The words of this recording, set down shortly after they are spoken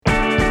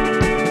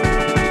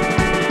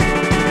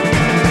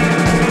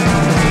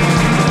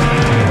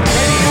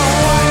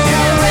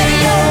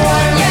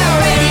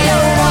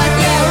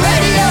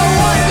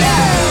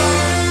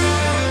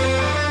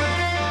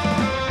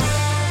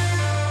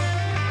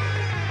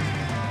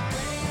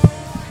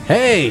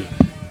Hey,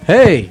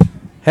 hey,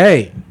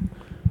 hey.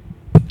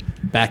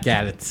 Back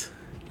at it.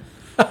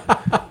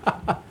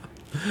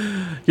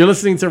 You're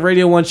listening to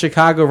Radio 1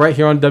 Chicago right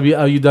here on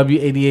WLUW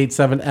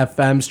 88.7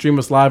 FM. Stream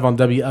us live on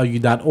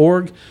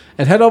WLU.org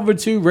and head over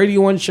to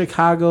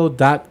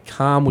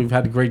Radio1Chicago.com. We've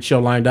had a great show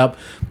lined up.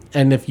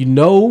 And if you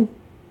know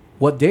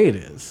what day it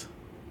is,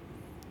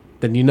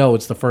 then you know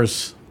it's the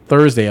first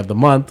Thursday of the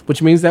month,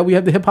 which means that we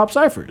have the Hip Hop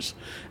Cyphers.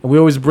 And we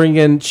always bring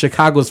in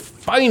Chicago's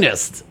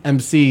finest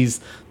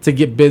MCs to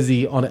get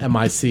busy on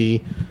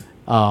MIC.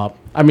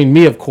 I mean,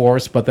 me, of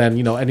course, but then,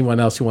 you know,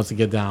 anyone else who wants to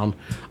get down.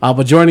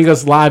 But joining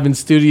us live in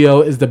studio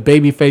is the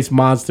Babyface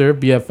Monster,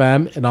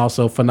 BFM, and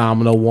also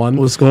Phenomenal One.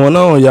 What's going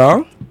on,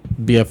 y'all?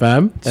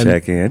 BFM. And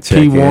check in.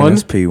 P1.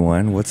 It's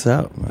P1. What's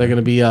up? Man? They're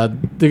gonna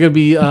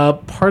be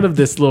part of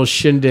this little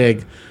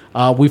shindig.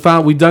 We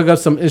dug up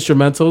some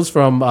instrumentals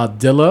from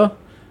Dilla,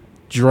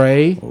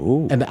 Dre,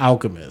 and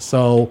Alchemist.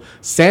 So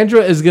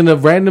Sandra is gonna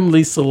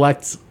randomly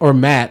select, or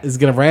Matt is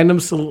gonna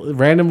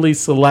randomly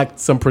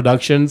select some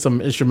production, some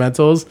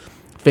instrumentals,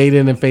 fade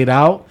in and fade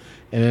out,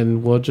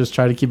 and we'll just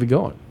try to keep it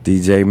going.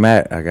 DJ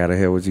Matt, I gotta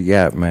hear what you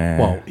got, man.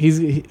 Well, he's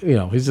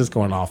just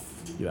going off,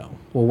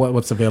 well,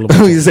 what's available.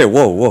 You said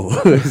whoa.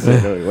 He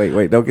said,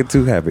 wait, don't get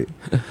too happy.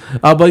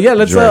 But yeah,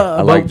 let's. Dre.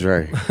 I like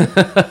Dre.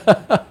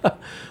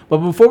 But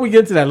before we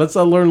get to that, let's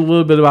learn a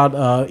little bit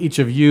about each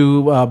of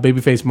you.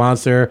 Babyface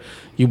Monster,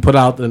 you put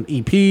out an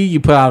EP, you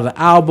put out an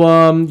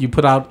album, you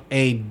put out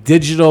a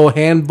digital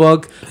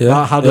handbook,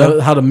 how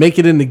to make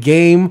it in the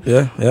game.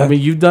 Yeah. I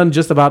mean, you've done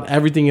just about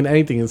everything and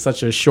anything in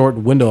such a short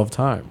window of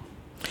time.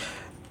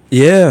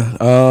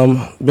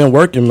 Yeah, been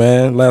working,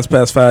 man.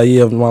 Past 5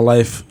 years of my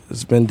life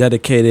has been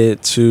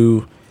dedicated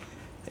to,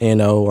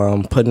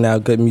 putting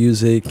out good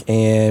music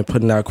and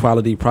putting out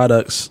quality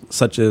products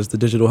such as the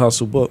Digital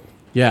Hustle book.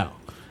 Yeah.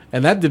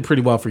 And that did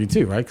pretty well for you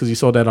too, right? Because you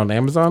sold that on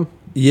Amazon.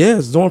 Yeah,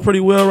 it's doing pretty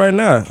well right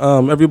now.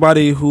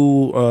 Anybody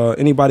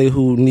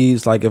who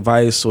needs like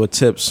advice or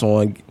tips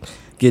on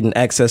getting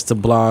access to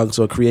blogs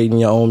or creating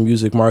your own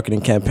music marketing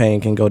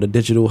campaign can go to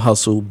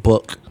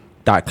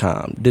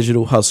digitalhustlebook.com.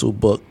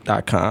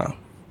 Digitalhustlebook.com.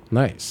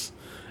 Nice.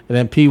 And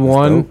then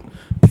P1,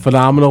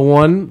 Phenomenal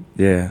One.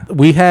 Yeah.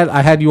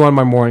 I had you on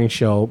my morning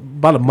show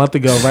about a month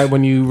ago, right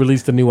when you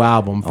released the new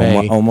album,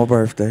 Faye. On my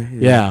birthday.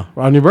 Yeah,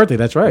 on your birthday.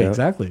 That's right. Yep.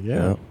 Exactly.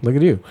 Yeah. Yep. Look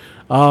at you.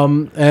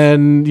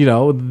 And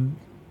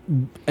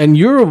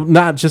you're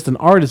not just an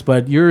artist,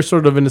 but you're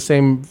sort of in the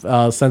same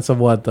sense of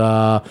what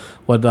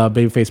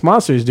Babyface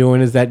Monster is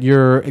doing, is that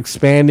you're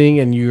expanding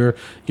and your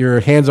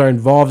hands are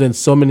involved in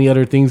so many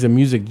other things in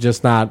music,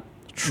 just not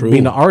being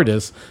an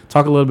artist.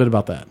 Talk a little bit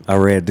about that. I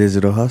read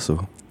Digital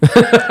Hustle.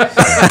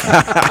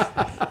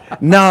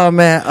 No,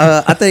 man.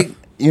 I think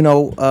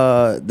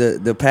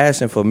the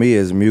passion for me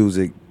is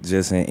music,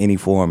 just in any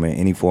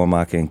form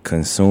I can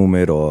consume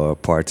it or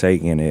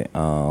partake in it.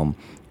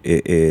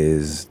 It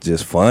is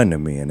just fun to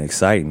me and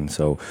exciting.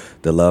 So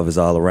the love is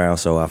all around.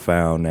 So I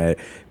found that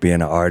being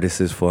an artist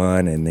is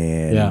fun, and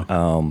then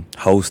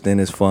hosting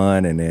is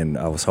fun. And then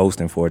I was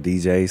hosting for a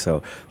DJ.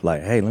 So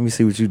like, hey, let me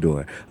see what you're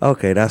doing.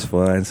 Okay, that's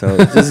fun. So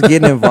just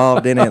getting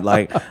involved in it.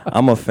 Like,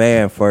 I'm a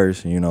fan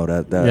first.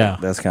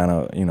 That's kind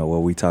of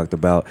what we talked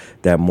about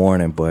that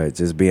morning. But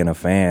just being a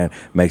fan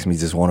makes me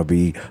just want to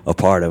be a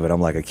part of it.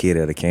 I'm like a kid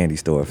at a candy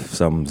store if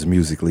something's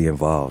musically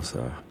involved.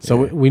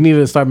 So we need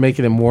to start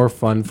making it more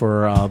fun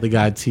for the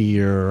guy to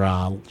your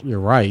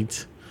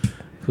right,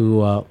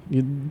 who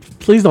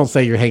please don't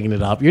say you're hanging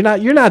it up. You're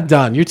not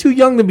done. You're too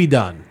young to be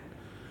done,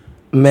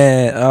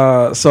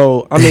 man.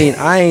 So I mean,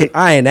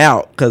 I ain't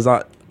out, because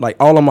I like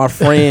all of my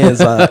friends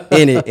are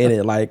in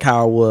it. Like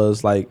how I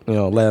was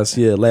last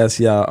year. Last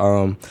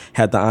year,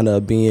 had the honor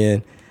of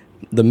being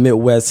the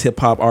Midwest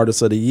Hip Hop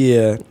Artist of the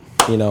Year.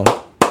 He going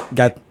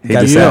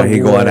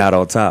out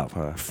on top,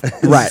 huh?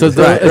 Right. So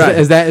right.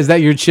 Is that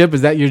your chip?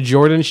 Is that your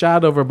Jordan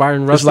shot over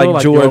Byron Russell? It's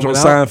like George on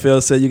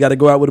Seinfeld said, you got to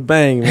go out with a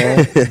bang,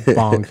 man.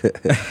 Bong. But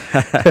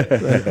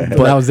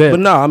that was it. But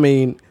no, I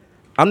mean,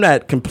 I'm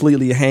not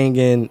completely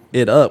hanging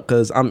it up,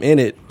 because I'm in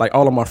it. Like,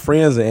 all of my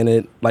friends are in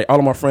it. Like, all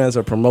of my friends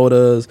are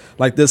promoters.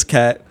 Like this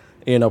cat,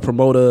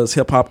 promoters,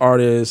 hip hop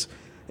artists.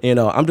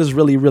 I'm just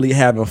really, really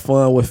having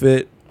fun with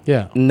it.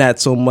 Yeah. Not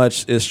so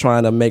much is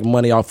trying to make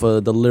money off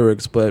of the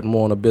lyrics, but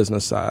more on the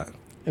business side.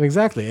 And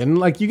exactly. And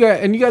like you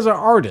guys are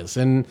artists.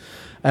 And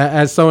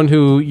as someone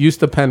who used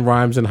to pen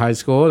rhymes in high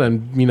school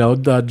and,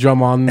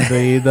 drum on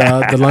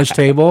the lunch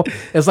table,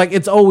 it's like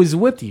it's always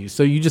with you.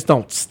 So you just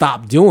don't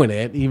stop doing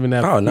it, even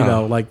if,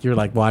 you're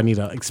like, well, I need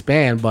to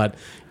expand, but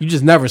you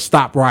just never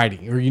stop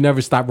writing, or you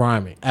never stop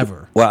rhyming,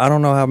 ever. Well, I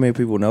don't know how many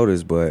people know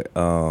this, but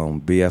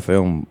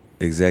BFM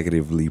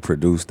executively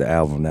produced the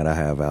album that I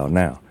have out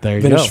now. There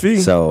you Vintage go.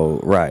 Fee. So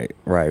right,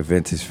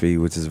 Vintage Fee,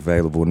 which is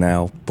available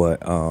now.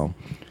 But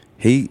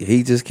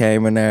he just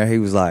came in there. He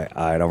was like,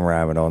 all right, I'm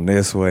rhyming on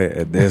this way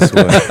and this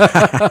way,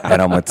 and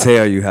I'm gonna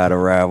tell you how to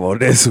rhyme on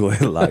this way.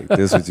 Like,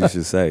 this is what you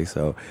should say.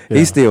 So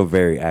he's still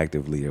very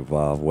actively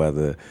involved,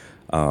 whether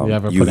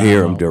you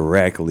hear him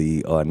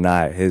directly or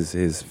not.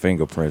 His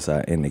fingerprints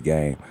are in the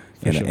game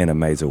in a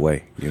major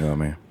way. You know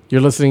what I mean? You're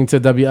listening to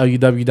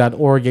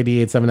WLUW.org,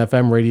 88.7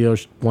 FM, Radio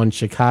 1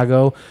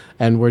 Chicago.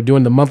 And we're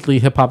doing the monthly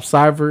hip-hop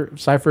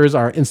ciphers.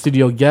 Our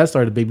in-studio guests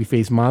are the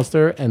Babyface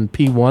Monster and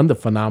P1, the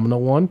Phenomenal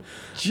One.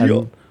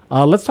 And,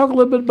 let's talk a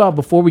little bit about,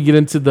 before we get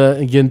into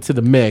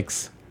the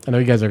mix. I know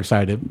you guys are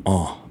excited.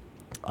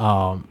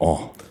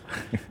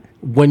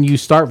 When you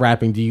start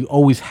rapping, do you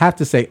always have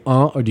to say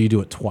or do you do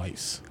it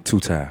twice? 2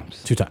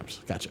 times. 2 times.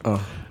 Gotcha.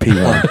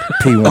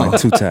 P1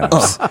 2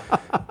 times.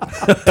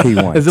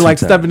 P1. Is it like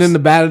stepping in the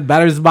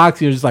batter's box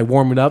and you're just like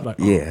warming up? Like,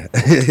 yeah.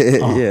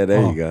 Yeah,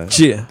 there you go.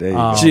 Yeah. There you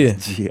go.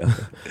 Yeah.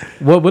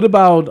 What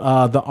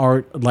about the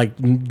art? Like,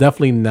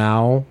 definitely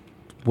now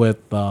with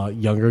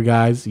younger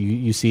guys,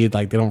 you see it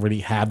like they don't really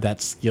have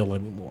that skill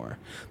anymore.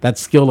 That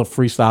skill of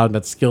freestyle,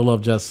 that skill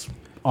of just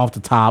off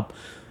the top.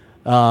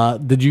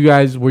 Did you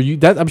guys,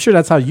 I'm sure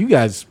that's how you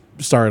guys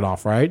started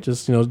off, right?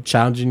 Just,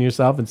 challenging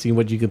yourself and seeing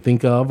what you could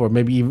think of, or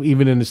maybe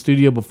even in the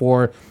studio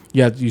before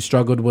you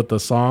struggled with the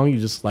song, you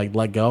just like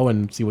let go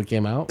and see what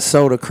came out.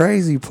 So the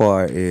crazy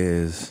part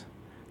is,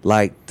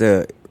 like,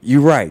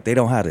 you're right, they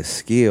don't have the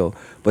skill,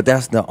 but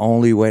that's the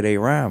only way they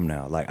rhyme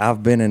now. Like,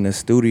 I've been in the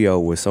studio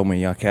with so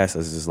many young cats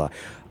that's just like,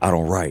 I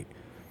don't write,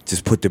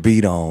 just put the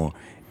beat on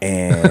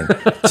and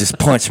just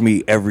punch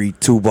me every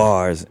 2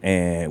 bars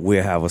and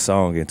we'll have a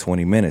song in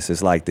 20 minutes.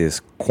 It's like this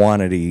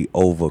quantity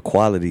over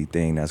quality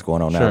thing that's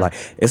going on now. Sure. Like,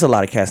 it's a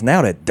lot of cats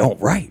now that don't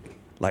write.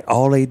 Like,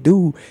 all they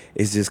do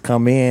is just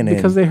come in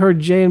because they heard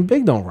Jay and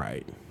Big don't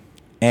write.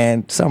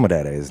 And some of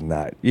that is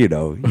not, you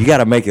got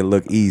to make it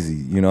look easy.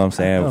 You know what I'm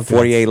saying? Okay.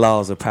 48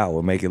 laws of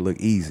power, make it look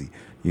easy.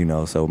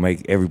 So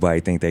make everybody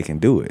think they can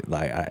do it.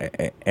 Like,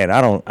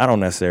 I don't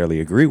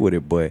necessarily agree with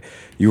it, but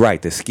you're right.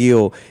 The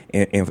skill,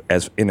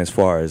 as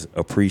far as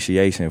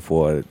appreciation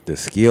for the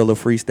skill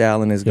of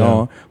freestyling is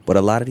gone. But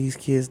a lot of these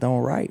kids don't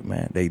write,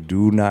 man. They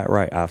do not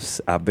write.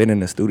 I've been in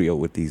the studio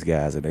with these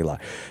guys, and they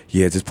like,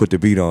 yeah, just put the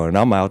beat on, and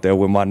I'm out there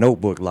with my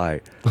notebook,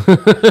 like,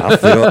 I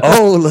feel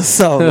old or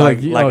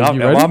something.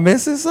 Am I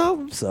missing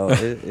something? So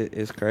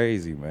it's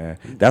crazy, man.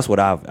 That's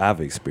what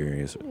I've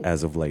experienced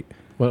as of late.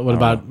 What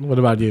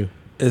about you?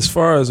 As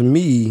far as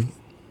me,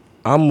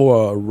 I'm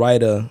more a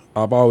writer.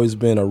 I've always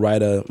been a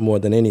writer more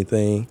than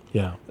anything.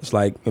 Yeah. It's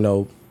like,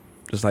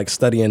 just like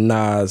studying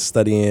Nas,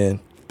 studying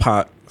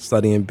Pac,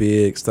 studying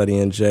Big,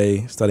 studying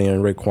Jay,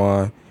 studying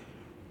Raekwon.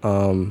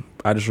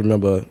 I just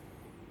remember,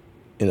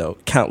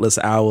 countless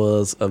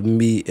hours of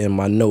me in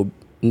my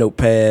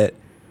notepad,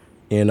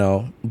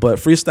 But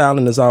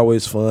freestyling is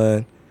always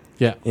fun.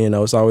 Yeah.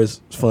 It's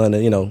always fun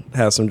to,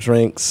 have some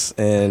drinks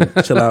and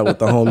chill out with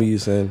the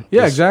homies and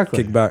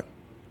exactly. kick back.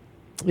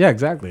 Yeah,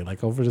 exactly.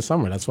 Like over the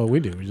summer, that's what we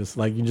do. We just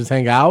you just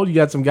hang out. You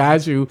got some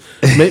guys who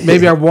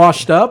maybe are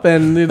washed up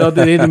and they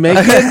didn't make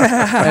it,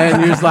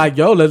 and you're just like,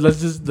 yo,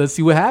 let's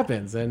see what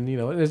happens, and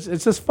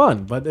it's just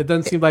fun. But it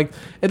doesn't seem like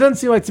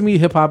to me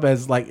hip hop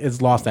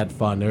it's lost that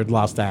fun or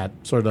lost that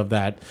sort of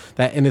that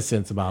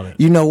innocence about it.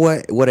 You know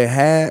what it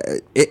had?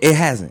 It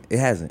hasn't,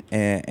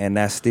 and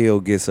that still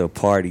gets a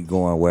party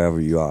going wherever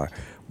you are.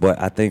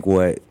 But I think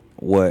what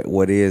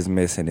is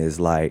missing is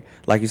like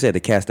you said, the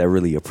cats that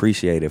really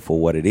appreciate it for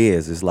what it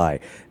is. It's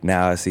like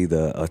now it's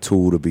either a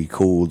tool to be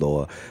cool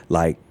or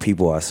like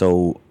people are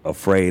so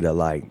afraid of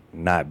like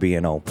not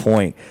being on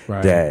point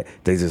that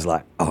they just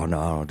like, oh no,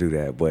 I don't do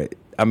that. But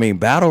I mean,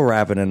 battle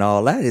rapping and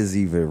all that is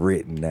even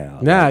written now.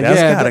 Nah, like,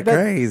 that's kind of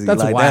crazy.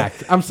 That's like whack.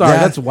 I'm sorry,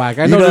 that's whack.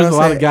 I know there's a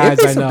lot of guys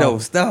it's I know. Some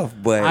dope stuff,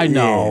 but I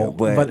know,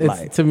 yeah, but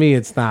it's, to me,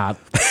 it's not.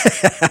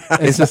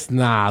 It's just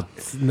not.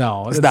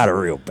 No, it's not a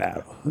real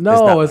battle.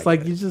 No, it's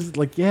like you just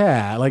like you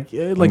have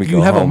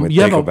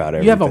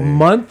a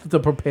month to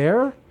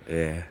prepare.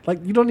 Yeah,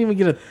 like you don't even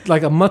get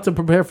a month to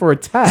prepare for a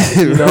test,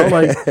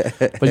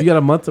 but you got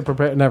a month to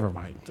prepare. Never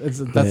mind, that's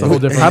a whole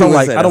different. I don't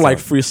like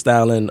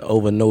freestyling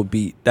over no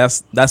beat.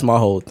 That's my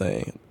whole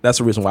thing. That's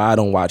the reason why I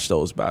don't watch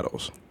those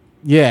battles.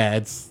 Yeah,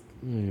 that's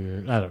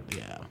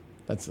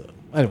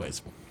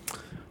anyways.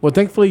 Well,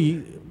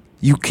 thankfully.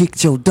 You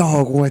kicked your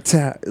dog one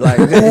time, like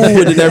ooh,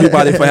 and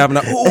everybody for having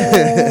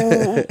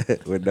ooh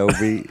with no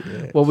beat.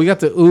 Yeah. Well, we got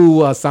the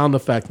ooh sound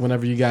effect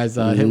whenever you guys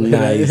hit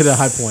a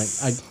high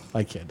point.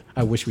 I kid.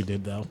 I wish we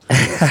did though.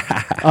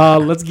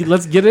 Let's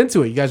get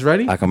into it. You guys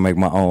ready? I can make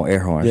my own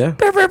air horn. Yeah.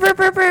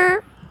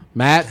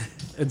 Matt,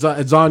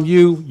 it's on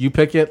you. You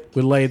pick it.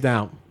 We'll lay it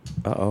down.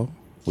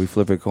 We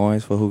flipping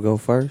coins for who go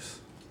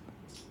first.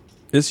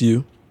 It's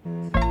you.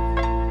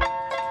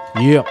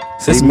 Yep.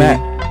 It's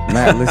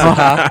Matt, listen.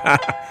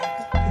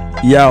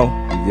 Yo.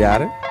 You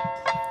got it?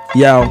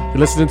 Yo. You're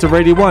listening to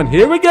Radio 1.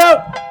 Here we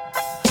go.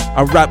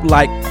 I rap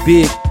like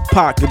Big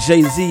Pac or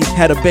Jay-Z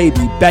had a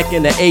baby back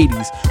in the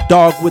 80s.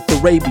 Dog with the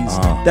rabies.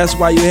 That's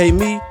why you hate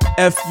me?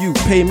 F you,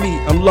 pay me.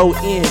 I'm low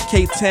end,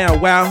 K-Town,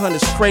 Wild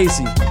Hunters,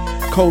 crazy.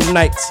 Cold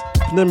nights,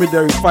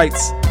 preliminary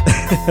fights.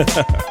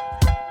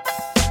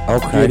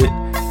 Okay. Get it?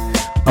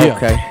 Yeah.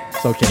 Okay.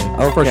 It's okay.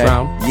 Okay. First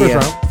round.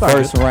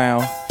 First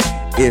round.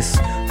 It's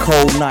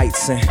cold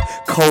nights and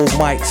cold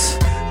mics.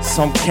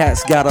 Some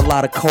cats got a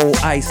lot of cold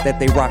ice that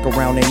they rock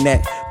around their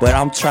neck, but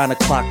I'm trying to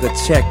clock a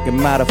check. And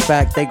matter of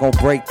fact, they gon'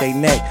 break their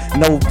neck.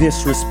 No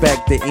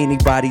disrespect to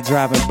anybody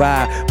driving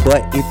by,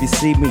 but if you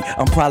see me,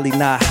 I'm probably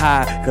not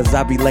high, cause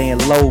I be laying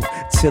low,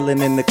 chilling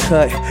in the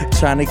cut,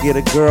 trying to get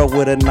a girl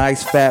with a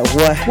nice fat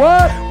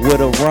what?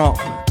 With a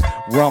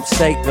rump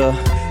shaker.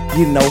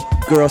 You know,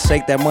 girl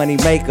shake that money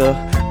maker.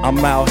 I'm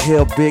out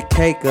here big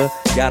caker.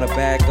 Gotta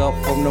back up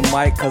from the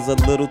mic cause a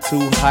little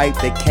too hype.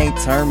 They can't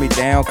turn me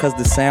down cause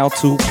the sound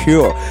too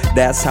pure.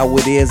 That's how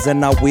it is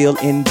and I will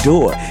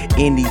endure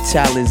any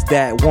challenge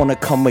that wanna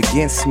come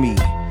against me.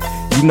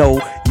 You know,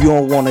 you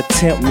don't wanna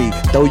tempt me,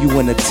 throw you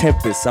in a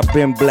tempest. I've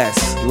been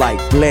blessed like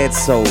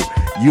Bledsoe.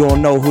 You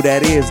don't know who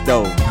that is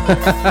though.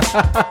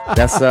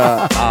 That's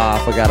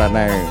I forgot her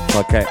name.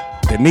 Okay,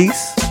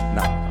 Denise?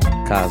 Nah,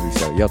 Cosby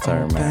Show. Your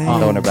turn, man. I'm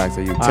throwing it back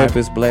to you.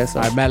 Tempest, bless.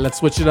 All right, Matt, let's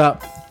switch it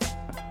up.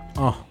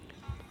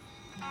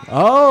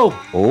 Oh,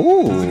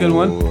 Ooh, that's a good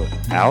one.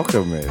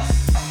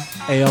 Alchemist.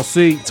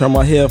 ALC, Turn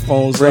my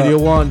headphones Radio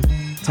up. 1.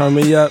 Turn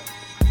me up.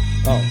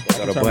 Go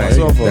to Turn play.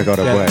 myself up. There go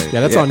to Yeah, play. yeah,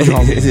 that's on you,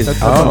 homie. That's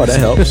Oh, that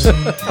helps.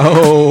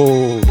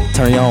 Oh,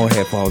 Turn your own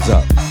headphones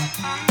up.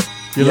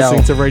 You're Yo.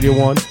 listening to Radio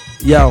 1.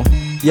 yo,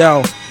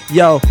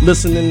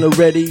 listening to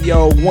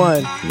Radio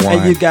 1.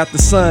 And you got the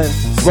sun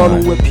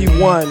rolling with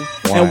P1.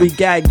 And we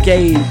got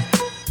Gabe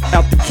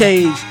out the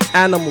cage,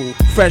 animal,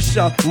 fresh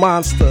up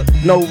monster,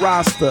 no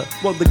roster,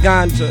 well the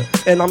ganja,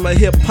 and I'm a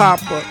hip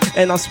hopper,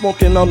 and I'm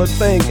smoking on the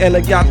thing, and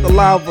I got the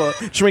lava,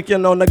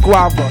 drinking on the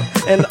guava,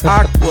 and the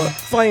aqua,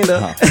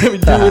 finder, and we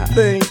do a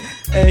thing,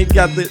 and he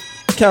got the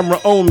camera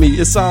on me,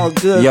 it's all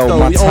good Yo, though,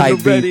 my we on type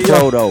the be radio.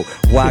 proto.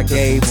 Why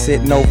Gabe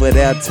sitting over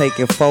there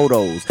taking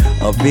photos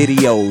of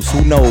videos?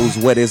 Who knows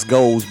where this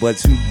goes?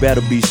 But you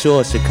better be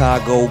sure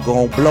Chicago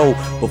gon' blow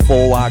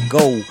before I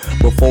go.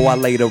 Before I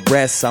lay to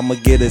rest, I'ma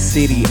get a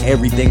city.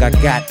 Everything I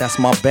got, that's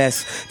my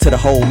best. To the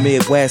whole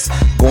Midwest,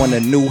 going to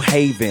New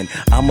Haven.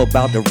 I'm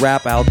about to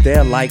rap out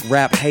there like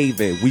Rap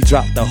Haven. We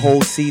dropped the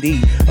whole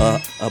CD,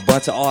 a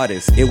bunch of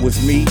artists. It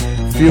was me,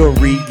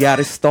 Fury, got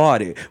it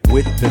started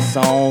with the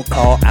song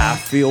called I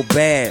Feel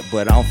Bad,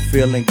 but I'm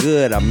feeling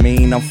good. I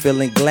mean, I'm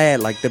feeling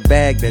glad, like the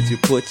bag that you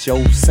put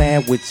your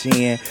sandwich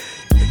in.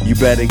 You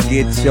better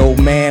get your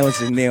mans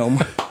in them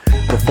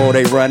before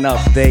they run up.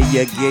 There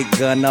you get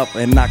gun up,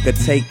 and I could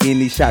take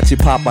any shot you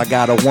pop. I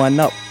got a one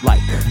up,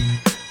 like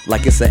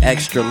it's an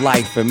extra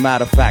life. And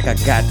matter of fact, I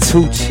got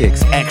 2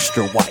 chicks,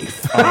 extra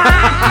wife.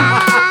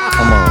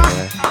 Come on,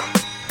 man.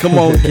 Come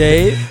on,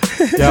 Gabe.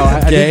 Yo,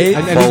 I Gabe.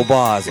 need- 4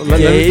 bars.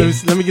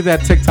 let me get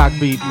that TikTok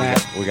beat,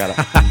 Matt. We gotta.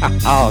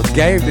 Oh,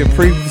 Gabe did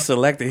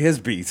pre-selected his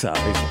beats. Oh,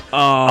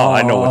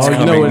 I know what's Oh,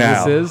 coming you know what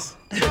now. this is?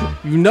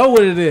 You know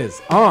what it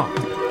is. Uh-oh.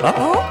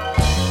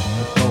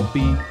 Mo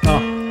beat.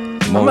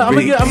 I'm Mo gonna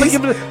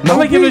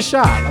beat. give it a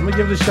shot. I'm gonna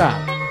give it a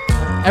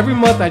shot. Every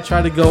month I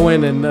try to go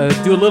in and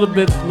do a little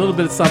bit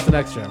of something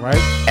extra, right?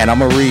 And I'm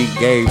gonna read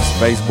Gabe's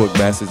Facebook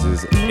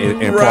messages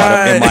in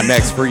my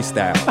next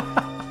freestyle.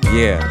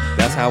 Yeah,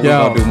 that's how we're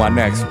Yo. gonna do my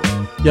next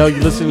one. Yo,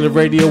 you listening to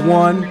Radio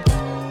 1?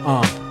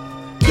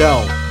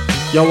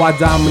 Yo, I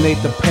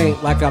dominate the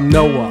paint like I'm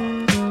Noah.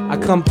 I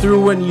come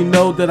through and you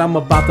know that I'm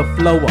about to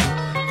flow up.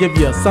 Give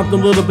you something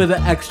a little bit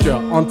of extra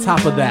on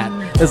top of that.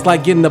 It's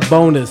like getting a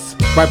bonus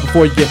right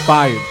before you get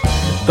fired.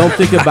 Don't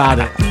think about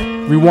it.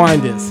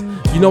 Rewind this.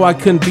 You know I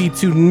couldn't be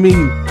too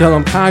mean till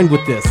I'm kind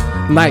with this.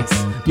 Nice.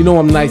 You know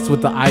I'm nice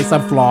with the ice. I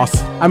floss.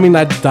 I mean,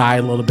 I die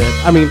a little bit.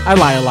 I mean, I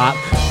lie a lot.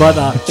 But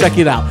check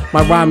it out.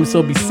 My rhyme is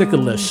so be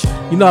sicklish.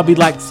 You know I be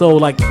like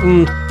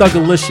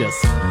thuggalicious.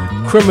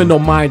 Criminal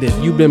minded.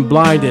 You've been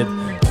blinded.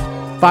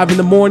 5 in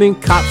the morning,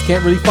 cops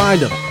can't really find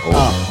them.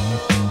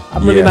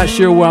 I'm really not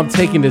sure where I'm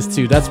taking this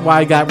to. That's why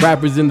I got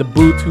rappers in the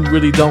booth who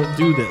really don't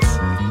do this.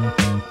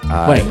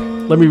 Wait,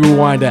 let me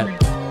rewind that.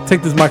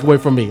 Take this mic away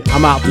from me.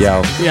 I'm out.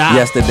 Yo, Yeah.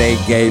 yesterday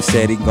Gabe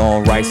said he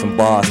gonna write some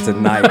bars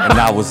tonight, and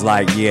I was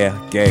like, yeah,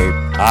 Gabe,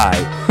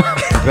 alright.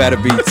 You better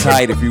be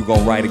tight if you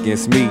gonna write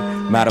against me.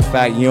 Matter of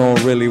fact, you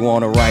don't really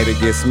wanna write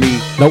against me.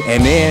 Nope.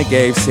 And then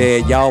Gabe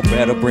said, y'all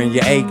better bring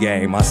your A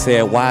game. I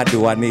said, why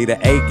do I need an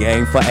A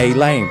game for A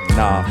lame?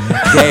 Nah,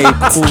 Gabe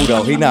cool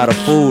though. He not a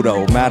fool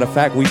though. Matter of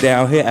fact, we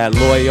down here at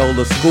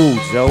Loyola School,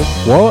 Joe.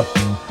 What?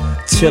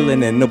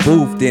 Chilling in the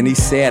booth, then he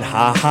said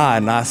ha ha,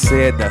 and I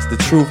said that's the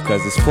truth,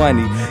 cause it's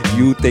funny.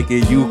 You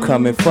thinking you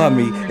coming for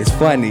me, it's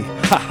funny.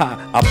 Ha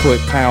ha, I put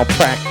pound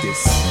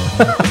practice.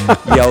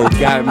 Yo,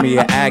 got me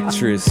an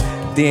actress.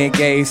 Then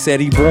Gabe said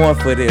he born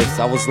for this.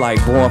 I was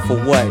like, born for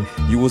what?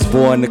 You was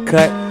born to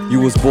cut? You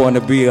was born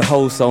to be a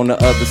host on the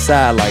other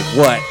side, like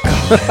what?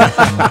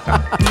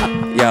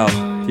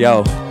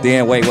 Yo,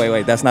 then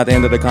wait, that's not the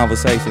end of the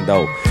conversation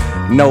though.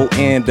 No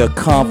end of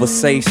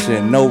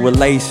conversation, no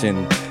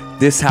relation.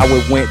 This how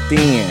it went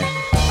then.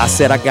 I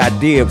said I got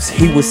dibs.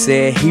 He was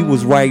said he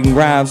was writing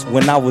rhymes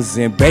when I was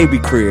in baby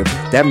crib.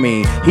 That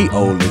mean he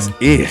old as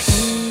ish.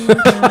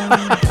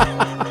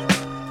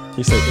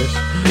 You say ish?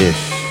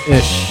 Ish.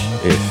 Ish.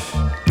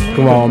 Ish.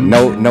 Come on.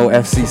 No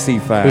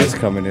FCC fines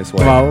coming this way.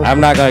 Come on. I'm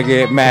not gonna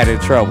get mad in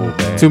trouble,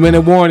 man.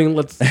 2-minute warning.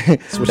 Let's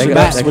Switch it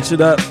up. Switch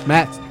it up.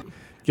 Matt,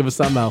 give us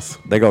something else.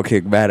 They gonna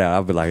kick Matt out.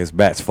 I'll be like, it's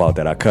Matt's fault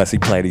that I cuss. He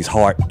play these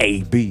hard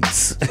A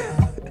beats.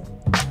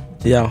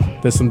 Yo,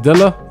 There's some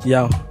Dilla.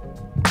 yo.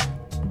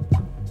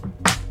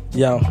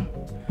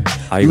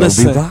 Are you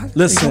Listen, gonna be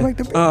listen.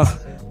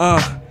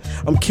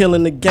 I'm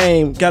killing the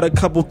game. Got a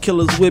couple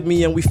killers with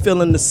me and we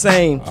feeling the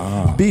same.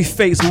 Beef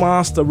face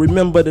monster,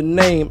 remember the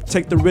name.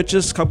 Take the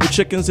richest, couple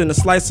chickens and a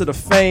slice of the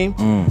fame.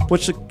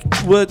 What you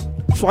would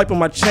swipe on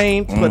my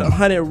chain, put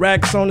 100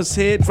 racks on his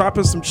head,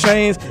 dropping some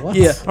chains.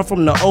 Yeah, I'm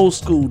from the old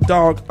school,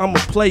 dog. I'm a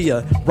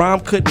player.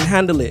 Rhyme couldn't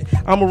handle it.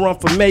 I'ma run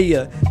for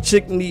mayor.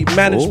 Chick need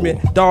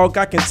management, dog.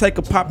 I can take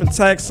a pop and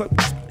tag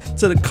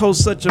to the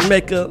coast of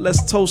Jamaica.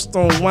 Let's toast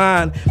on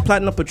wine,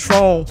 platinum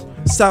Patron.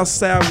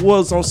 Southside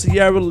Woods on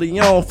Sierra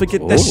Leone.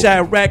 Forget that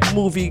Chirac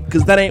movie,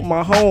 cause that ain't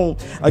my home.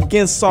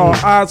 Against all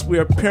odds,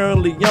 we're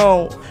apparently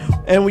on.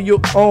 And when you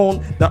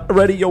own the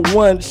Radio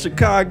 1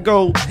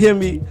 Chicago, hear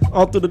me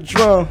all through the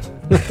drum.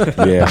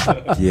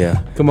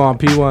 Yeah. Come on,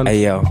 P1.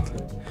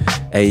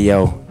 Hey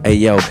yo,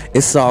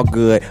 it's all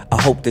good. I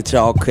hope that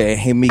y'all could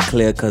hear me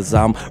clear, cause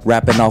I'm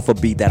rapping off a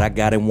beat that I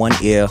got in one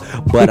ear.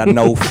 But I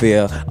know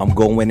fear, I'm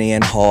going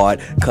in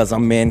hard, cause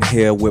I'm in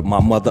here with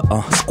my mother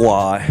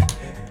squad.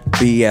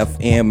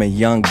 BFM and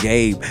Young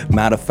Gabe.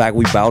 Matter of fact,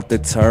 we bout to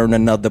turn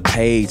another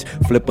page,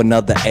 flip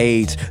another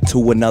age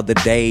to another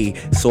day.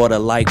 Sorta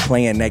like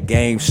playing that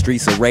game,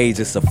 Streets of Rage.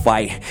 It's a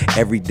fight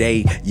every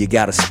day. You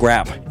gotta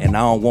scrap, and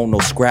I don't want no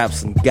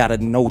scraps. And got a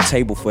no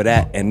table for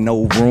that and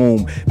no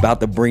room. About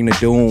to bring the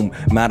doom.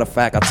 Matter of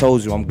fact, I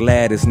told you I'm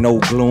glad it's no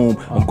gloom.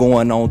 I'm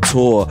going on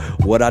tour.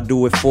 What I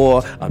do it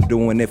for? I'm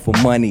doing it for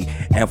money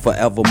and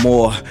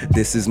forevermore.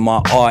 This is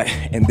my art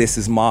and this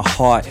is my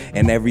heart,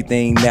 and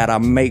everything that I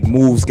make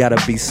moves gotta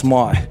be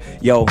smart.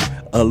 Yo,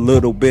 a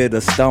little bit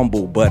of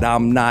stumble, but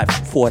I'm not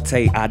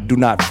Forte, I do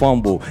not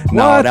fumble.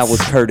 Nah, that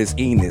was Curtis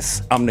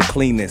Enos. I'm the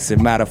cleanest.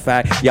 And matter of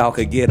fact, y'all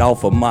could get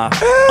off of my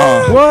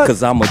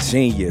cause I'm a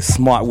genius,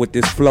 smart with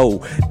this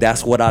flow.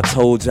 That's what I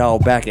told y'all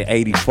back in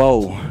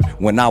 84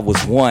 when I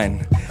was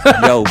one.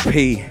 Yo,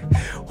 P,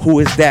 who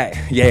is that?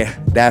 Yeah,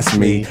 that's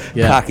me.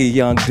 Yeah. Cocky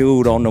young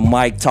dude on the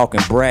mic talking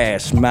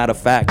brash. Matter of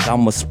fact,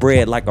 I'ma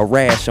spread like a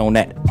rash on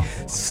that.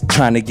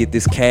 Trying to get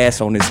this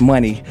cash on this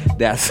money.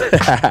 That's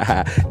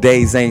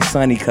days ain't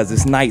sunny cause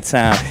it's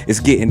nighttime. It's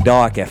getting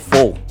dark at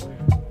 4.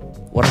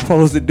 What I'm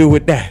supposed to do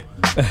with that?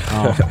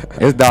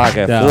 It's dark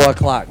at 4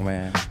 o'clock,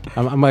 man.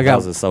 That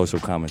was a social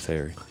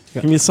commentary.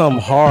 Give me something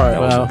hard.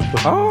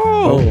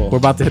 We're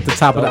about to hit the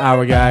top of the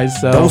hour, guys.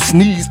 So Don't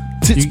sneeze.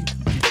 you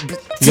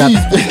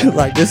got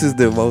Like this is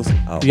the most.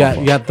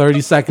 you got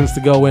 30 seconds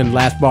to go in.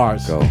 Last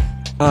bars. Go.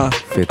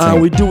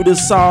 15. We do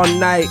this all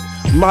night.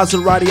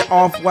 Maserati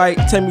off-white.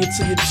 Take me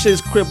to your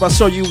chick's crib. I'll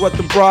show you what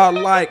the broad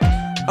like.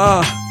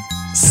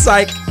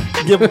 Psych.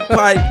 Give a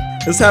pipe.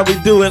 That's how we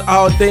do it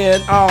all day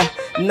and all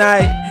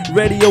night.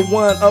 Radio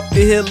 1 up the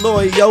hill,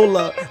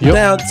 Loyola. Yep.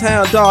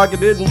 Downtown, dog. I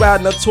didn't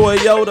ride in a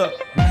Toyota.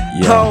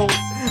 Yeah.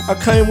 I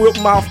came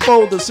with my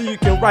folder so you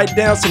can write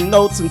down some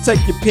notes and take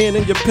your pen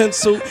and your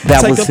pencil.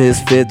 That was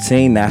his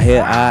 15, now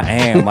here I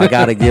am. I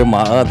gotta give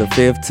my other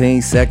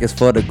 15 seconds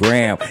for the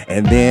gram.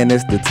 And then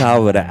it's the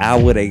top of the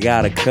hour, they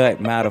gotta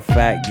cut. Matter of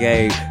fact,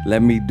 Gabe,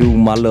 let me do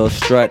my little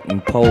strut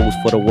and pose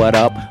for the what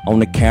up on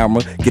the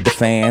camera. Get the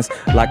fans.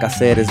 Like I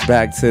said, it's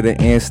back to the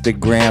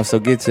Instagram, so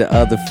get your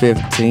other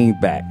 15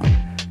 back.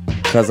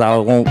 Cause I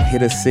won't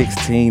hit a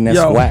 16, that's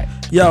whack.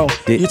 Yo,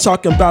 you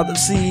talking about the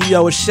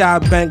CEO of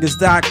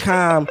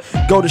ShyBangers.com.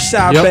 Go to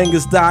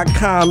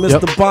ShyBangers.com,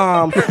 Mr.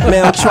 Bomb.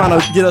 Man, I'm trying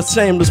to get a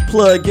shameless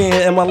plug in.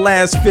 And my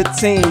last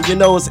 15, you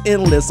know, it's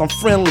endless. I'm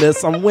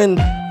friendless. I'm win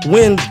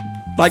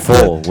like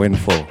full. Win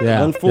full. Yeah.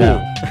 Win full.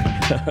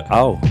 Yeah.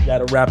 Oh.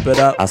 Gotta wrap it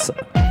up. Was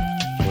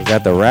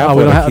that the rap? Oh,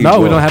 we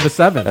don't have a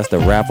 7. That's the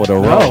rap or the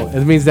roll. No,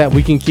 it means that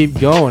we can keep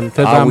going.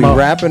 Are we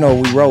rapping or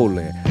we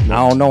rolling?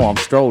 I don't know, I'm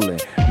strolling.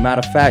 Matter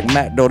of fact,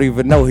 Matt don't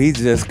even know, he's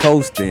just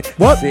coasting.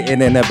 What?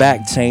 Sitting in the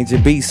back,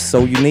 changing beats,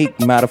 so unique.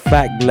 Matter of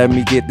fact, let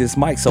me get this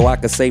mic so I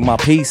can say my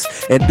piece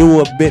and do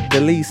a bit the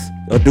least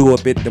or do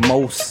a bit the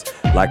most.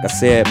 Like I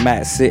said,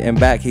 Matt sitting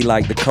back, he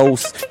like the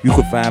coast. You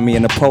can find me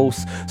in the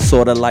post,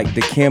 sorta like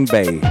the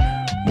Kimbe.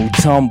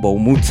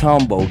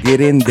 Mutombo, get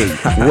in there.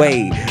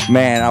 Wait,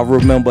 man, I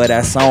remember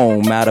that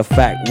song. Matter of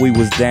fact, we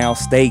was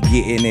downstate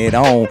getting it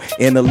on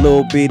in a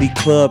little bitty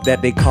club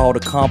that they called a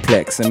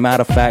complex. And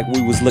matter of fact,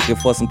 we was looking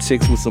for some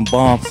chicks with some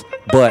bombs.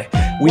 But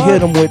we hit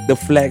them with the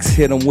flex,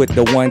 hit them with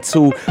the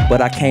 1-2.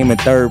 But I came in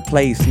 3rd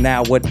place,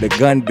 now what the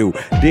gun do?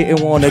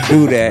 Didn't want to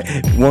do that.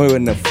 We're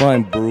in the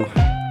fun, bro.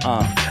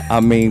 I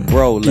mean,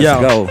 bro,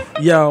 let's go.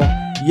 Yo,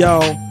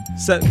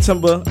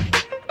 September.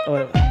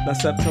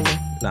 That's September?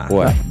 Nah.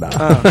 What?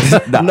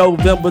 Nah.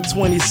 November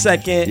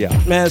 22nd. Yeah.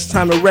 Man, it's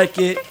time to wreck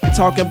it.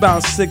 Talking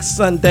about 6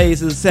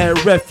 Sundays. It's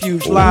at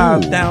Refuge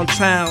Live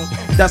downtown.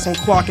 That's on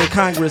Clark and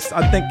Congress.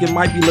 I think it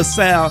might be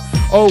LaSalle.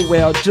 Oh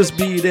well, just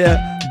be there.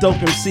 Dope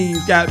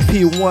MCs got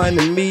P1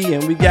 and me,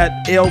 and we got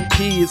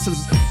LP. It's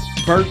just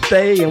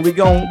birthday, and we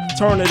gon'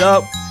 turn it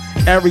up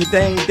every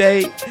dang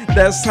day.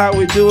 That's how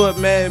we do it,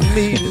 man.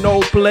 Me,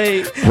 no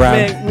play.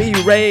 Right. Man, me,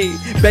 Ray.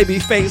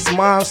 Babyface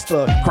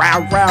monster.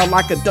 Growl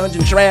like a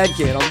dungeon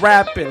dragon. I'm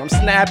rapping, I'm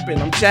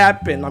snapping, I'm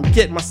japping. I'm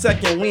getting my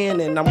second win,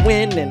 and I'm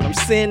winning. I'm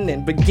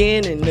sinning,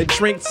 beginning to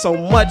drink so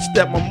much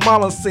that my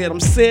mama said I'm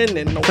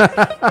sinning. No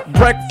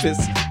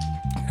breakfast.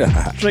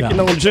 Drinking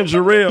on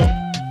ginger ale.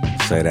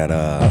 Say that.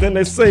 Then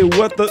they say,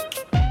 what the?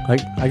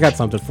 I got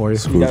something for you.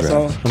 You got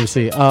some? Let me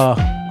see.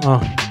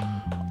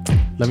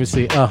 Let me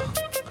see.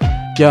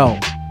 Yo,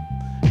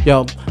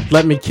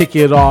 let me kick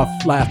it off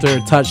after a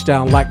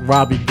touchdown like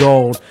Robbie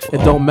Gold. It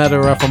don't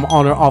matter if I'm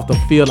on or off the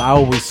field, I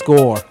always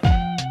score.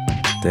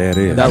 There it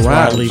is. That's where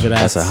I rhymes. leave it at.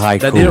 That's a haiku.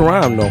 That did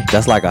rhyme, though.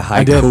 That's like a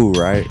haiku,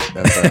 right?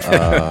 That's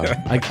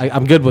a,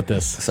 I'm good with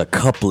this. it's a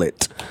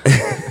couplet.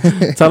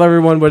 Tell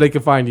everyone where they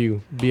can find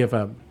you,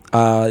 BFM.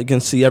 You can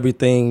see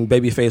everything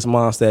Babyface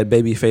Monster at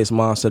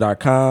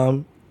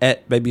babyfacemonster.com,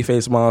 at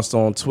Babyface Monster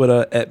on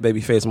Twitter, at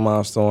Babyface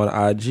Monster on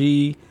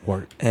IG,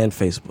 Word. and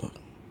Facebook.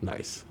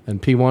 Nice.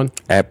 And P1?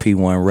 At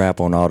P1 Rap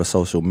on all the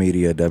social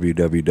media,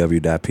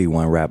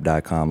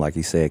 www.p1rap.com. Like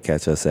he said,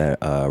 catch us at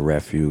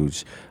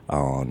Refuge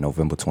on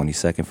November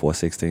 22nd,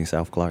 416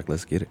 South Clark.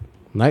 Let's get it.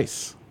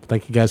 Nice.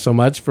 Thank you guys so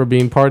much for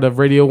being part of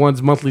Radio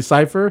 1's monthly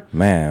cipher.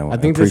 Man, I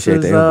think appreciate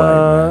this is the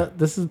invite, man.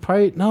 this is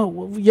probably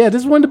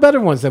this is one of the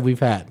better ones that we've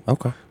had.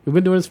 Okay. We've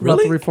been doing this for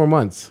Really? about 3-4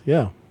 months.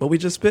 Yeah. What we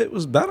just spit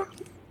was better?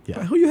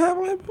 Yeah. Who you have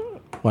on here?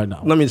 Why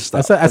not? Let me stop.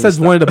 I said it's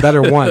one of the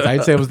better ones.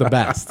 I'd say it was the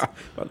best.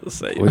 About to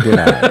say, We did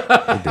all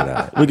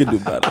right. we could do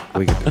better.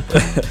 We could do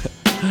better.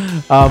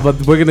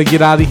 But we're gonna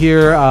get out of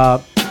here.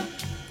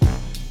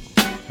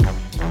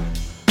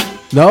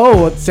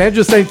 No,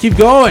 Sandra's saying keep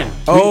going.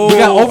 We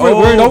got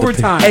we're in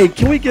overtime. Hey,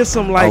 can we get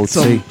some like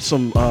OT.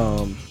 some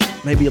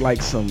maybe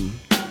like some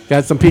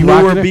got some Pete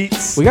newer Rock in it?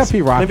 beats? We got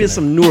Pete Rock. Maybe in it's it.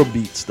 some newer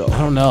beats though. I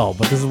don't know,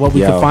 but this is what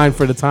we Yo. can find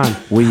for the time.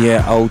 We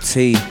at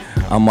OT.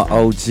 I'm a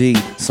OG,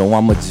 so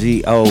I'm a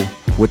GO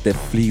with the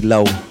flea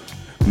low.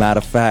 Matter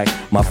of fact,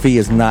 my fee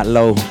is not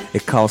low.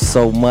 It costs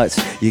so much,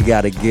 you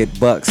gotta get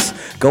bucks.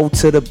 Go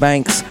to the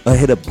banks or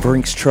hit a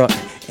Brinks truck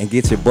and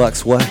get your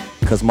bucks. What?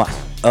 Cause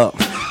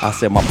I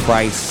said my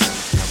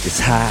price is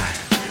high.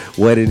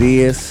 What it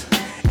is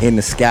in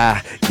the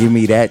sky. Give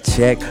me that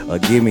check or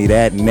give me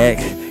that neck.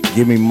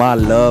 Give me my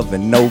love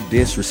and no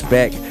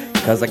disrespect.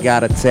 Cause I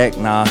got a tech,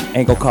 nah,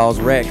 ain't gon' cause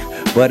wreck.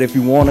 But if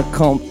you wanna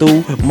come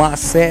through my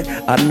set,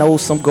 I know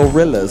some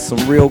gorillas,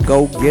 some real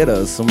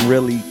go-getters, some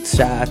really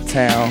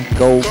Chi-Town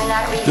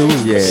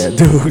dudes. Yeah,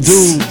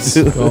 dudes.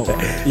 Go.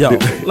 Yo,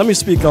 let me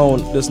speak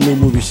on this new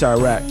movie,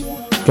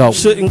 Chirac. Go.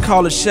 Shouldn't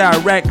call it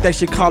Chirac, they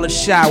should call it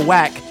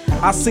Chi-Whack.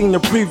 I seen the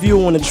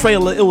preview on the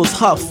trailer, it was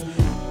Huff.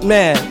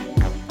 Man,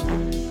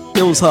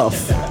 it was Huff.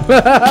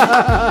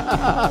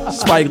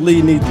 Spike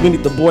Lee, we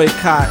need the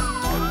boycott.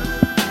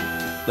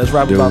 Let's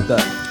rap about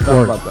that.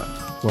 Rap about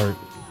that. Word.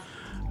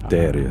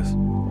 There it is.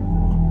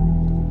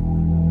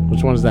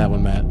 Which one is that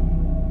one, Matt?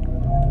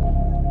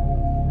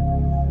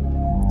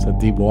 It's a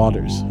Deep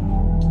Waters.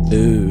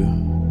 Ooh.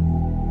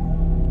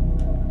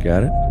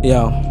 Got it?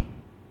 Yo.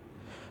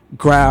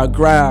 Growl,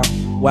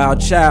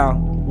 wild child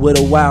with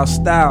a wild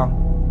style.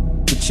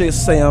 The chicks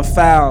say I'm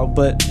foul,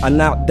 but I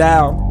knock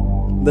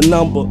down the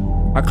number.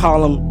 I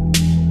call him,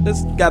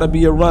 it's gotta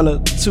be a runner,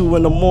 2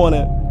 in the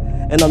morning.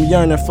 And I'm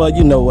yearning for,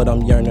 you know what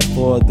I'm yearning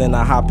for. Then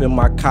I hop in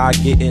my car,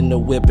 get in the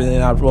whip,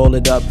 and I roll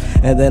it up.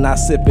 And then I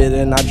sip it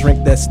and I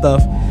drink that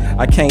stuff.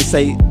 I can't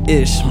say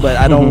ish, but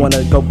I don't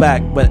wanna go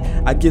back. But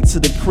I get to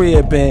the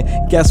crib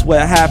and guess what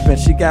happened?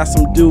 She got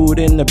some dude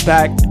in the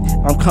back.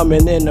 I'm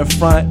coming in the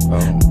front.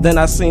 Then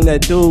I seen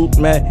that dude,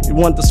 man, he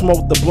wanted to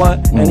smoke the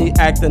blunt. And he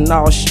acting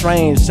all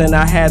strange. And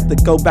I had to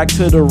go back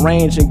to the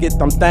range and get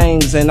them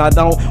things. And I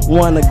don't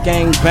wanna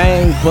gang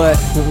bang, but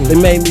they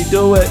made me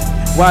do it.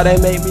 Why they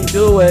made me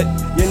do it?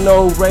 You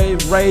know, rave,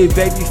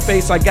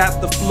 babyface, I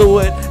got the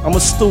fluid. I'm a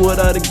steward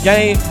of the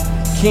game,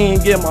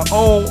 can't get my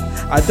own.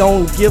 I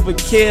don't give a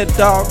care,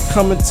 dog,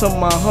 coming to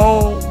my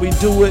home. We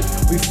do it,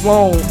 we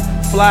flown,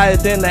 flyer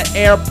than the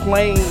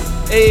airplane,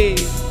 ayy.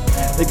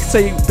 They can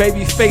say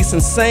babyface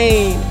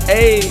insane,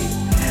 ayy.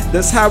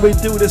 That's how we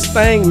do this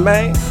thing,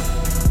 man.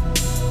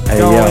 Hey,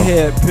 Go yo.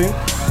 ahead, P.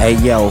 Hey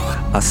yo,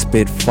 I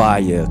spit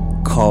fire,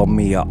 call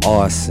me a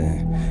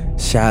arson.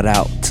 Shout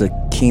out to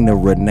Keena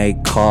Renee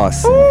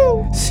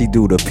Carson. She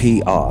do the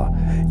PR.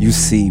 You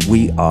see,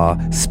 we are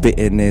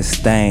spitting this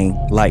thing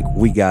like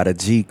we got a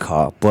G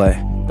car, but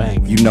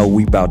Bang. you know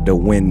we about to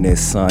win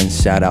this, son.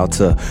 Shout out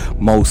to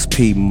Most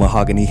P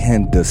Mahogany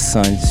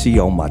Henderson. She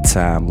on my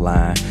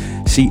timeline.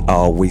 She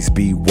always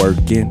be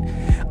working.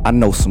 I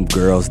know some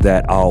girls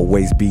that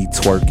always be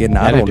twerking.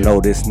 I Yeah, they don't do. know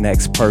this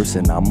next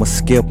person. I'ma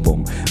skip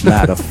them.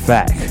 Matter of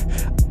fact,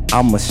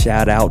 I'ma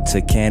shout out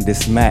to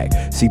Candace Mack.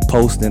 She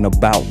posting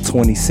about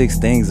 26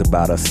 things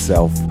about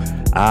herself.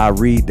 I'll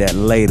read that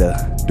later.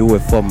 Do it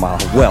for my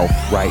wealth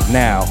right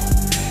now.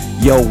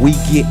 Yo, we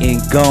getting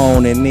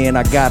gone. And then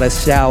I got a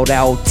shout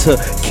out to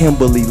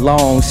Kimberly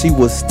Long. She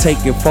was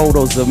taking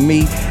photos of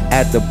me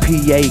at the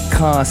PA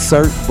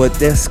concert, but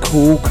that's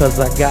cool cause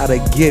I gotta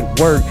get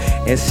work.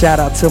 And shout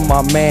out to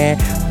my man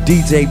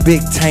DJ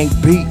Big Tank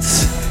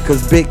Beats,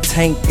 cause Big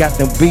Tank got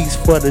them beats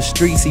for the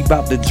streets. He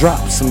bout to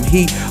drop some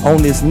heat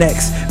on his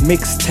next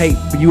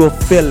mixtape, you'll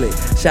feel it.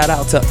 Shout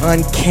out to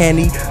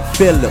Uncanny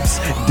Phillips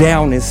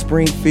down in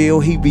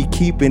Springfield. He be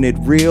keeping it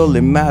real,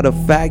 and matter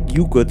of fact,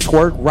 you could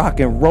twerk, rock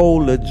and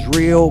roll a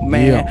drill,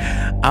 man.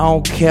 I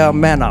don't care,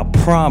 man, I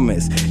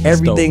promise.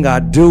 Everything I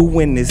do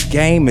in this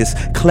game is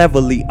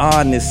cleverly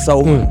honest,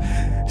 so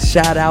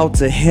shout out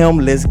to him,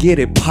 let's get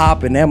it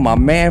poppin'. And my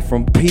man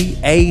from PA,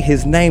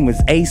 his name is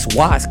Ace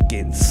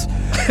Watkins,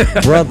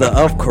 brother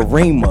of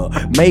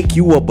Karima. Make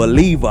you a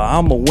believer,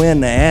 I'm a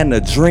winner and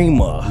a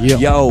dreamer.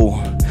 Yo,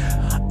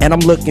 and I'm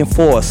looking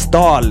for a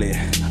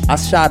starlet. I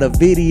shot a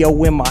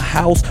video in my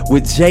house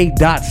with J.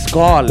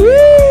 Scarlett.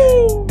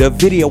 The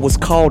video was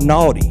called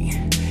Naughty.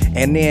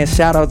 And then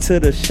shout out to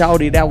the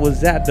shawty that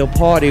was at the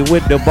party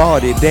with the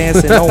body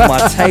dancing on my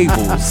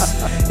tables.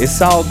 It's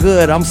all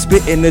good, I'm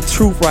spitting the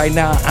truth right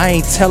now, I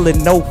ain't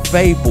telling no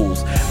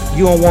fables.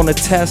 You don't wanna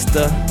test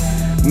her?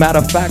 Matter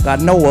of fact, I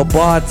know a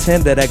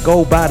bartender that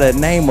go by the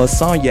name of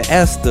Sonya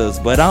Esther's,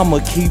 but I'ma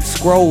keep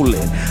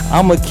scrolling,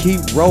 I'ma keep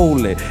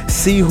rolling,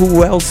 see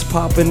who else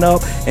popping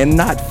up and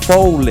not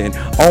folding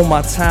on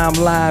my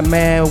timeline,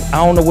 man.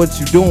 I don't know what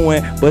you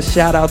doing, but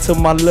shout out to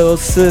my little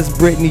sis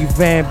Brittany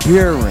Van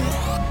Buren,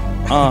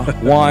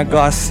 Juan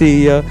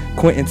Garcia,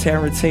 Quentin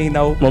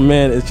Tarantino. My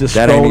man is just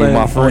That ain't even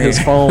my scrolling on his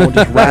friend. phone,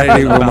 just That ain't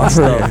rapping even my about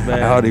friend. stuff,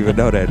 man. I don't even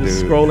know that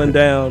Just dude. scrolling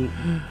down.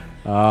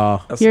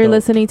 That's You're dope.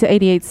 listening to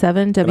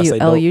 88.7 I say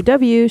dope?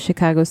 WLUW,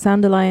 Chicago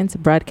Sound Alliance,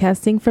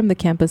 broadcasting from the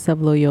campus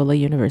of Loyola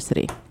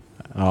University.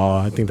 Oh,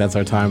 I think that's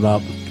our time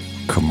up.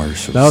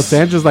 Commercials. No,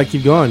 Sandra's like,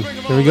 keep going.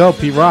 Here we go,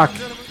 Pete Rock.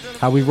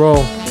 How we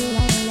roll.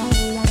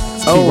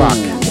 It's Pete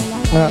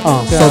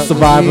Rock. Soul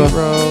Survivor.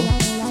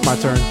 It's my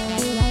turn.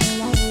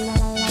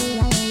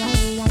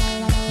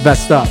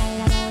 Vest up.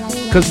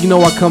 Cause you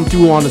know I come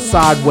through on the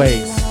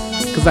sideways.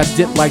 Cause I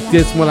dip like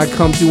this when I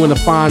come through in a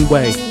fine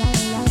way.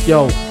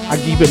 Yo, I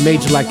keep it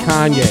major like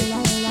Kanye.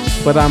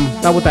 But I'm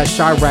not with that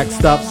Chirac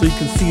stuff, so you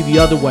can see the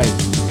other way.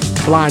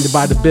 Blinded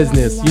by the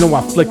business, you know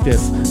I flick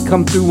this.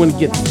 Come through when it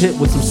gets hit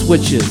with some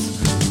switches.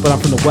 But I'm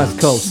from the West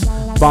Coast.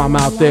 Bomb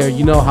out there,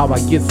 you know how I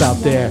gets out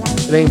there.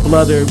 It ain't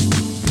blood or...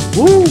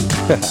 Woo!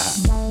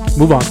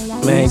 Move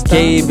on. Man,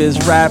 Gabe is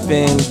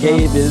rapping,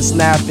 Gabe is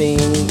snapping.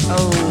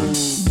 Oh,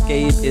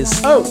 Gabe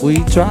is We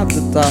tried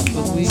to stop,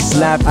 but we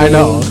snapping. I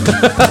know.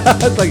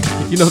 It's like,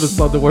 you know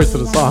the words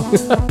of the song.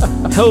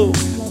 Oh,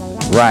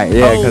 Right,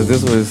 yeah, because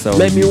this was so.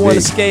 make me want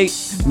to big.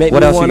 skate. Make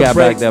What me else you wanna got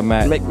break, back there,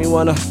 Matt? Make me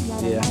wanna.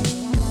 Yeah.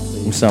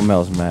 Something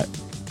else, Matt.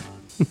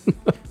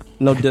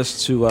 No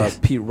diss to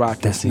Pete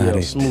Rock and That's not CL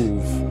it.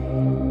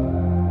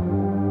 Smooth.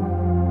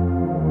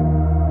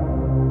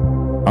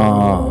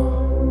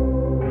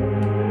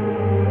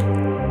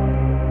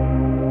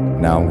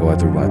 Now I'm going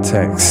through my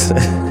texts.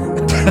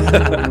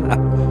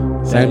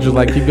 Sandra's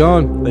like, keep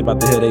going. They about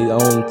to hit their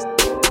own.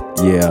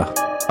 Yeah,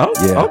 Oh,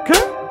 Yeah.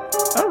 okay.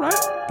 All right.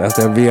 that's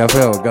that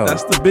VFL. Go,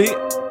 That's the beat.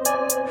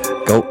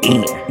 go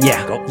in.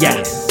 Yeah. Go Yeah.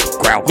 in.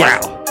 Growl,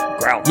 growl,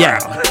 growl, Yeah.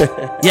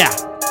 growl. Yeah.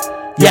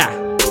 Yeah.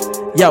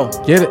 Yo.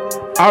 Get it.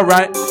 All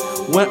right.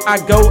 When I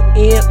go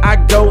in, I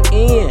go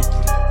in.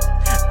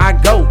 I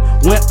go.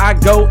 When I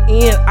go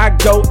in, I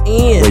go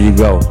in. Where you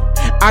go?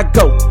 I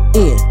go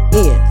in.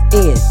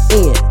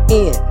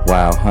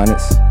 Wild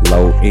Hunters,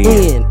 low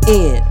end.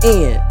 In.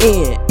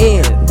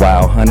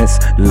 Wild Hunters,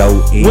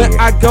 low end. When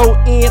I go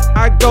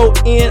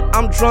in,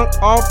 I'm drunk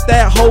off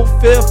that whole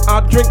fifth.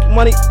 I drink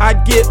money, I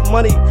get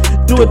money.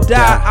 Do or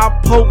die, I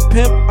poke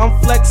pimp, I'm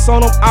flex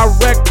on them, I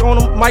wreck on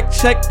them, mic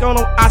check on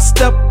them, I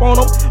step on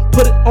them,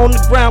 put it on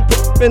the ground,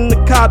 put it in the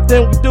car,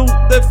 then we do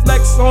the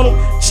flex on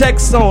them,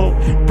 checks on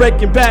them,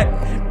 breaking back,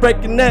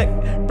 breaking neck,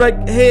 break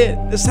your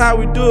head, that's how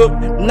we do it,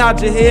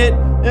 nod your head,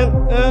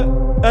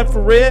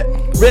 infrared,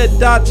 red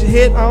dot your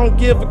head, I don't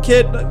give a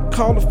kid,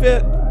 call the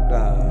fit.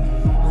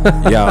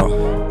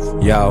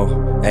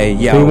 Yo, hey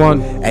yo,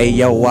 P1. hey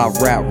yo, I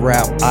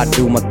rap, I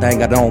do my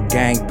thing, I don't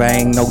gang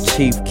bang, no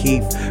Chief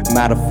Keef.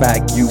 Matter of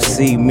fact, you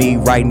see me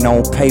writing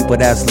on paper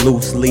that's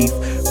loose leaf,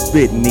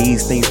 spitting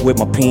these things with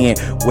my pen.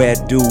 Where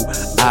do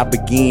I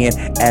begin?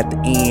 At the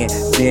end,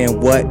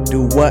 then what?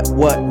 Do what?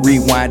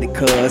 Rewind it,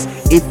 cuz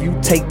if you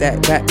take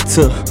that back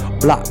to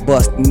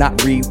Blockbuster,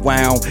 not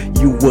rewound,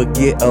 you would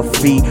get a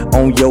fee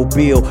on your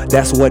bill.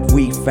 That's what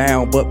we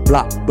found, but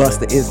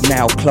Blockbuster is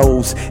now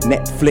closed.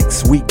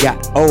 Netflix, we got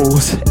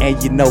O's,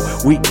 and you know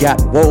we got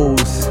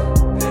woes.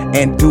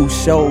 And do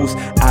shows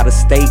out of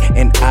state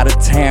and out of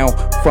town.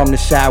 From the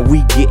shy,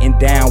 we getting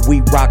down.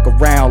 We rock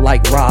around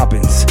like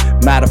robins.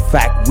 Matter of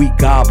fact, we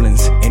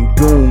goblins and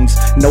goons.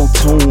 No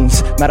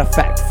tunes. Matter of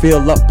fact,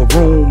 fill up a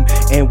room.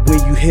 And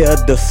when you hear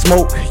the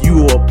smoke, you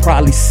will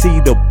probably see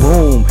the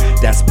boom.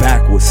 That's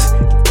backwards.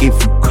 If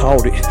you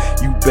caught it,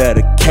 you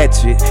better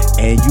catch it.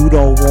 And you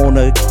don't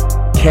wanna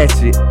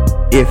catch it.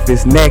 If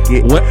it's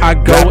naked, When I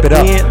go wrap it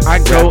up, in, I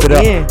go wrap it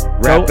up, in.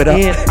 wrap Go it up.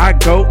 in, I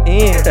go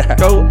in.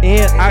 Go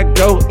in, I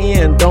go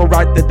in. Don't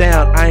write that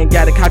down. I ain't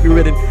got it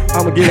copywritten.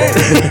 I'ma get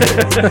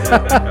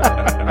it.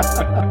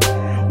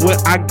 When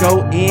I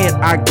go in,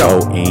 I go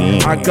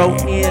in. I go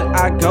in,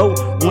 I go.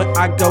 When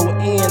I go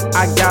in,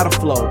 I gotta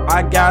flow.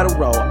 I gotta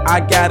roll. I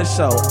gotta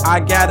show. I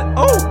gotta.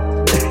 Oh.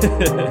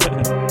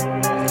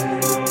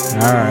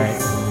 All right.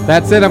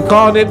 That's it. I'm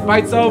calling it.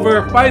 Fight's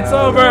over. Fight's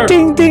over.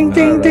 Ding, ding,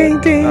 ding, ding,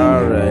 ding.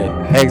 All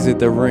right. Exit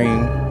the ring.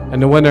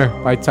 And the winner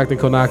by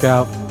technical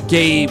knockout.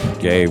 Gabe.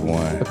 Gabe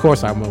won. Of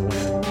course, I'm a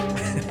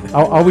winner.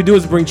 All we do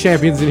is bring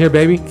champions in here,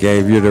 baby.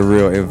 Gabe, you're the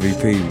real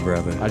MVP,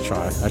 brother. I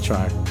try.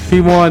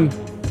 P1.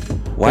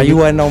 Why you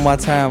wasn't on my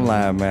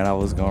timeline, man? I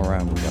was gonna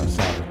ramble. I'm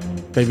sorry.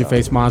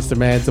 Babyface Monster,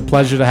 man. It's a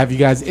pleasure to have you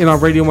guys in on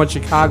Radio 1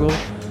 Chicago.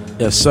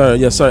 Yes, sir.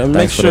 Yes, sir. And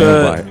Thanks make for the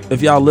sure invite.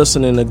 if y'all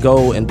listening to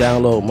go and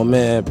download my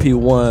man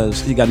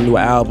P1's. He got a new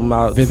album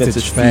out.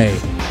 Vintage Faye.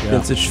 Yeah.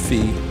 Vintage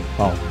Fee.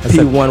 Oh, that's,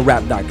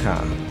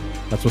 P1rap.com.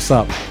 that's what's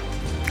up.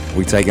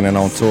 We taking it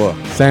on tour.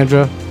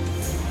 Sandra,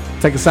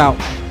 take us out.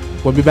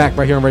 We'll be back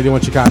right here on Radio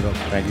 1 Chicago.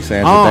 Thank you,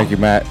 Sandra. Oh. Thank you,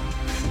 Matt.